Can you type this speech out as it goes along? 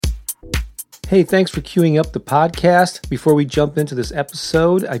Hey, thanks for queuing up the podcast. Before we jump into this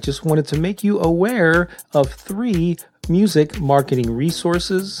episode, I just wanted to make you aware of 3 music marketing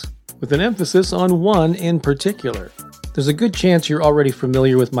resources with an emphasis on one in particular. There's a good chance you're already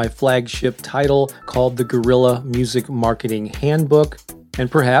familiar with my flagship title called the Guerrilla Music Marketing Handbook, and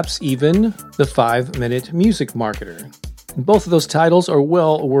perhaps even the 5-Minute Music Marketer. And both of those titles are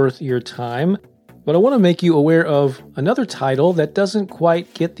well worth your time. But I want to make you aware of another title that doesn't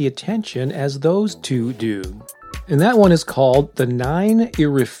quite get the attention as those two do. And that one is called The 9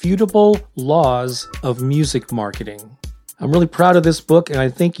 Irrefutable Laws of Music Marketing. I'm really proud of this book, and I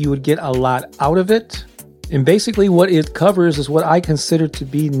think you would get a lot out of it. And basically what it covers is what I consider to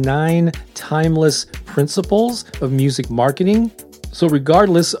be 9 timeless principles of music marketing. So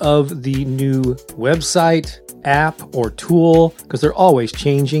regardless of the new website, app, or tool, because they're always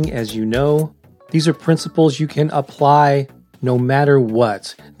changing, as you know, these are principles you can apply no matter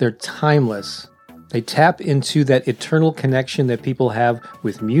what. They're timeless. They tap into that eternal connection that people have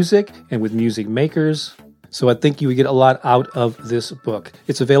with music and with music makers. So I think you would get a lot out of this book.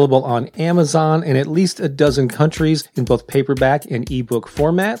 It's available on Amazon in at least a dozen countries in both paperback and ebook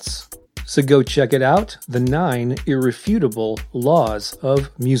formats. So go check it out, The 9 Irrefutable Laws of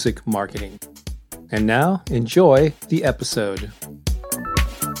Music Marketing. And now, enjoy the episode.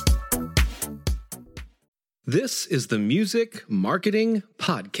 This is the Music Marketing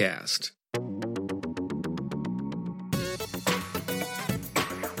Podcast.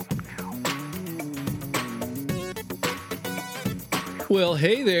 Well,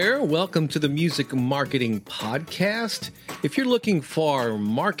 hey there. Welcome to the Music Marketing Podcast. If you're looking for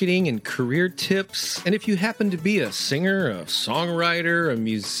marketing and career tips, and if you happen to be a singer, a songwriter, a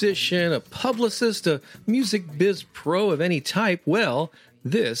musician, a publicist, a music biz pro of any type, well,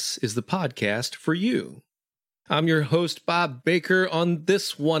 this is the podcast for you. I'm your host, Bob Baker. On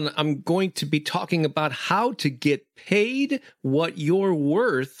this one, I'm going to be talking about how to get paid what you're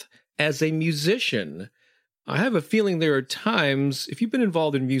worth as a musician. I have a feeling there are times, if you've been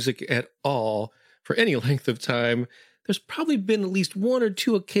involved in music at all for any length of time, there's probably been at least 1 or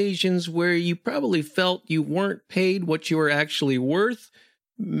 2 occasions where you probably felt you weren't paid what you were actually worth.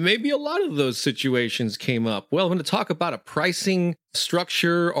 Maybe a lot of those situations came up. Well, I'm going to talk about a pricing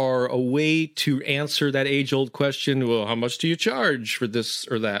structure or a way to answer that age-old question, well, how much do you charge for this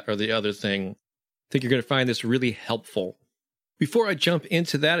or that or the other thing? I think you're going to find this really helpful. Before I jump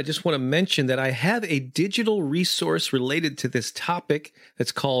into that, I just want to mention that I have a digital resource related to this topic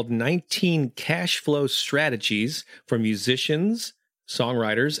that's called 19 Cash Flow Strategies for Musicians,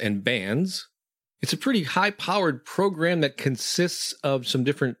 Songwriters, and Bands. It's a pretty high-powered program that consists of some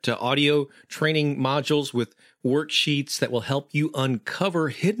different audio training modules with worksheets that will help you uncover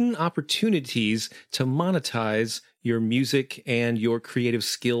hidden opportunities to monetize your music and your creative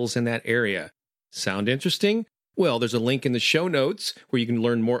skills in that area. Sound interesting? Well, there's a link in the show notes where you can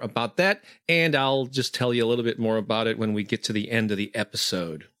learn more about that, and I'll just tell you a little bit more about it when we get to the end of the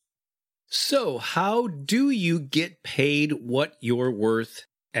episode. So, how do you get paid what you're worth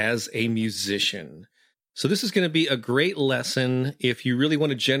as a musician? So this is going to be a great lesson if you really want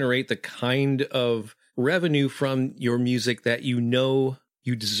to generate the kind of revenue from your music that you know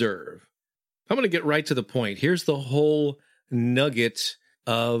you deserve. I'm going to get right to the point. Here's the whole nugget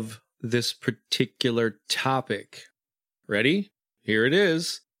of this particular topic. Ready? Here it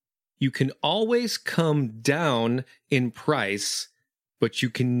is. You can always come down in price, but you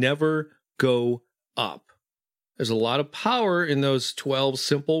can never go up. There's a lot of power in those 12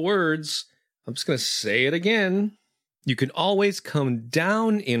 simple words. I'm just going to say it again. You can always come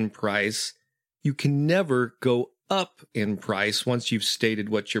down in price. You can never go up in price once you've stated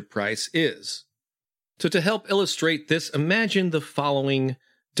what your price is. So to help illustrate this, imagine the following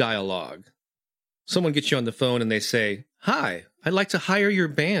dialogue. Someone gets you on the phone and they say, "Hi, I'd like to hire your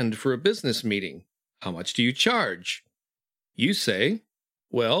band for a business meeting. How much do you charge?" You say,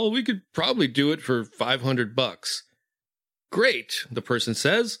 "Well, we could probably do it for $500. "Great," the person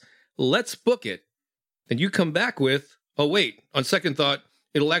says. "Let's book it." And you come back with, "Oh, wait, on second thought,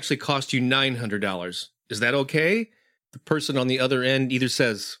 it'll actually cost you $900. Is that okay?" The person on the other end either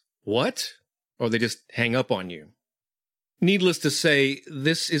says, "What?" or they just hang up on you. Needless to say,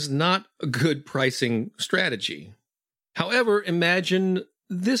 this is not a good pricing strategy. However, imagine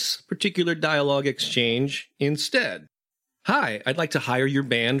this particular dialogue exchange instead. "Hi, I'd like to hire your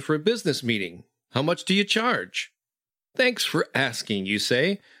band for a business meeting. How much do you charge?" "Thanks for asking," you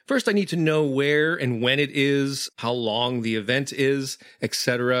say. "First, I need to know where and when it is, how long the event is,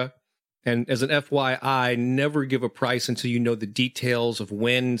 etc. And as an FYI, never give a price until you know the details of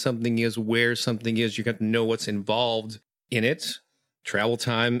when something is, where something is. You got to know what's involved in it, travel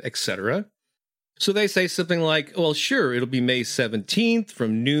time, etc. So they say something like, well, sure, it'll be May 17th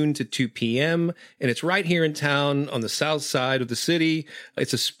from noon to 2 p.m., and it's right here in town on the south side of the city.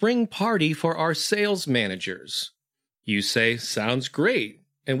 It's a spring party for our sales managers. You say, sounds great,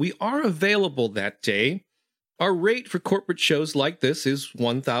 and we are available that day. Our rate for corporate shows like this is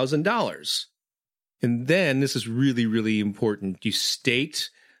 $1,000. And then, this is really, really important, you state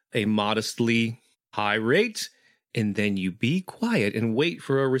a modestly high rate, and then you be quiet and wait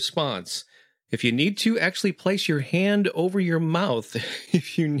for a response. If you need to, actually place your hand over your mouth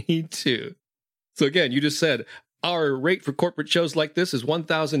if you need to. So again, you just said, our rate for corporate shows like this is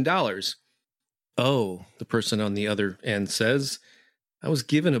 $1,000. Oh, the person on the other end says, I was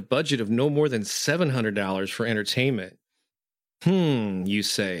given a budget of no more than $700 for entertainment. You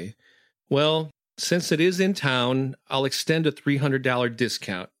say. Well, since it is in town, I'll extend a $300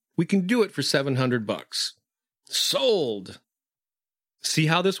 discount. We can do it for $700. Sold! See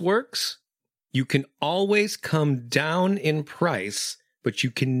how this works? You can always come down in price, but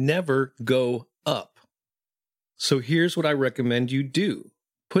you can never go up. So here's what I recommend you do.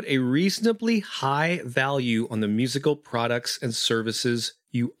 Put a reasonably high value on the musical products and services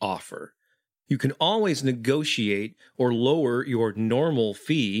you offer. You can always negotiate or lower your normal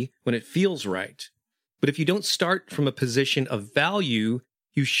fee when it feels right. But if you don't start from a position of value,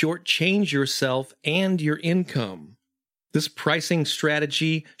 you shortchange yourself and your income. This pricing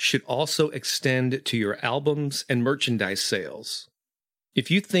strategy should also extend to your albums and merchandise sales.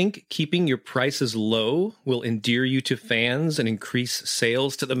 If you think keeping your prices low will endear you to fans and increase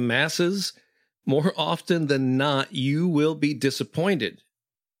sales to the masses, more often than not, you will be disappointed.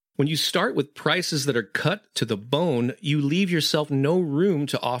 When you start with prices that are cut to the bone, you leave yourself no room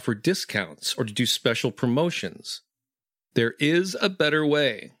to offer discounts or to do special promotions. There is a better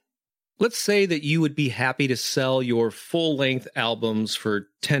way. Let's say that you would be happy to sell your full-length albums for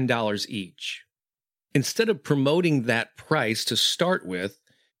 $10 each. Instead of promoting that price to start with,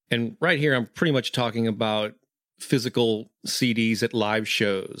 and right here I'm pretty much talking about physical CDs at live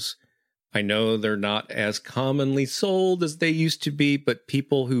shows. I know they're not as commonly sold as they used to be, but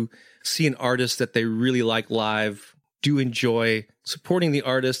people who see an artist that they really like live do enjoy supporting the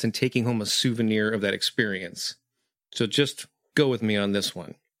artist and taking home a souvenir of that experience. So just go with me on this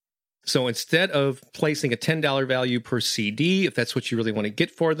one. So instead of placing a $10 value per CD, if that's what you really want to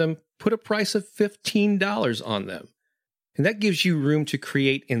get for them, put a price of $15 on them. And that gives you room to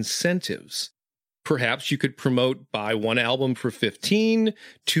create incentives. Perhaps you could promote buy one album for $15,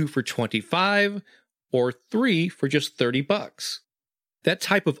 two for $25, or three for just $30. That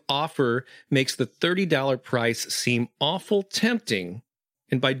type of offer makes the $30 price seem awful tempting.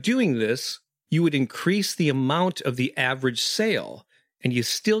 And by doing this, you would increase the amount of the average sale, and you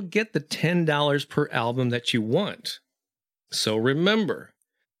still get the $10 per album that you want. So remember,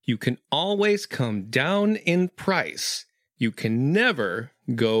 you can always come down in price. You can never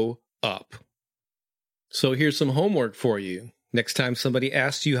go up. So here's some homework for you. Next time somebody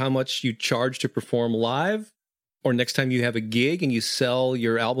asks you how much you charge to perform live, or next time you have a gig and you sell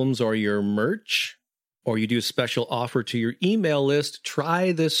your albums or your merch, or you do a special offer to your email list,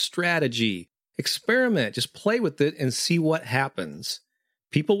 try this strategy. Experiment, just play with it and see what happens.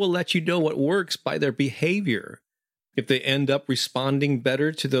 People will let you know what works by their behavior. If they end up responding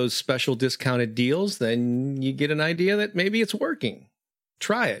better to those special discounted deals, then you get an idea that maybe it's working.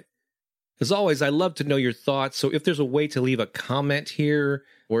 Try it. As always, I love to know your thoughts, so if there's a way to leave a comment here,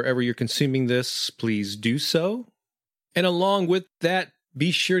 wherever you're consuming this, please do so. And along with that,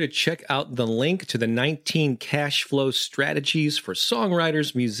 be sure to check out the link to the 19 cash flow strategies for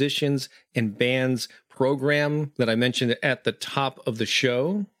songwriters, musicians, and bands program that I mentioned at the top of the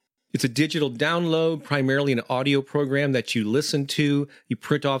show. It's a digital download, primarily an audio program that you listen to. You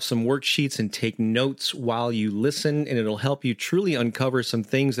print off some worksheets and take notes while you listen, and it'll help you truly uncover some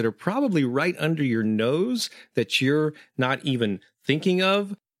things that are probably right under your nose that you're not even thinking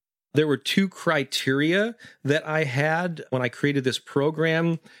of. There were two criteria that I had when I created this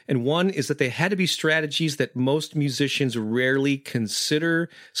program, and one is that they had to be strategies that most musicians rarely consider,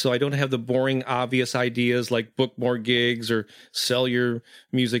 so I don't have the boring, obvious ideas like book more gigs or sell your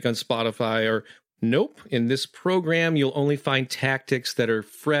music on Spotify or nope. In this program, you'll only find tactics that are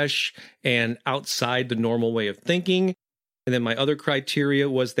fresh and outside the normal way of thinking. And then my other criteria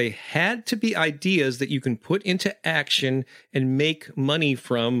was they had to be ideas that you can put into action and make money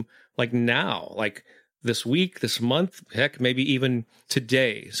from, like now, like this week, this month, heck, maybe even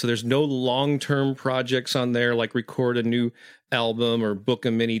today. So there's no long-term projects on there like record a new album or book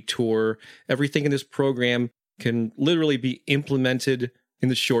a mini tour. Everything in this program can literally be implemented in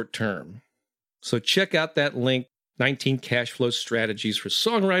the short term. So check out that link. 19 cash flow strategies for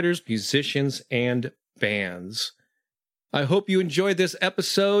songwriters, musicians, and bands. I hope you enjoyed this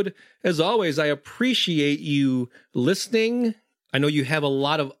episode. As always, I appreciate you listening. I know you have a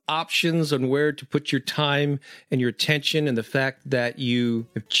lot of options on where to put your time and your attention, and the fact that you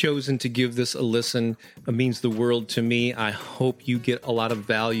have chosen to give this a listen means the world to me. I hope you get a lot of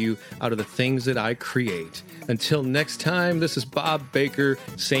value out of the things that I create. Until next time, this is Bob Baker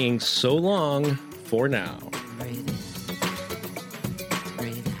saying so long for now.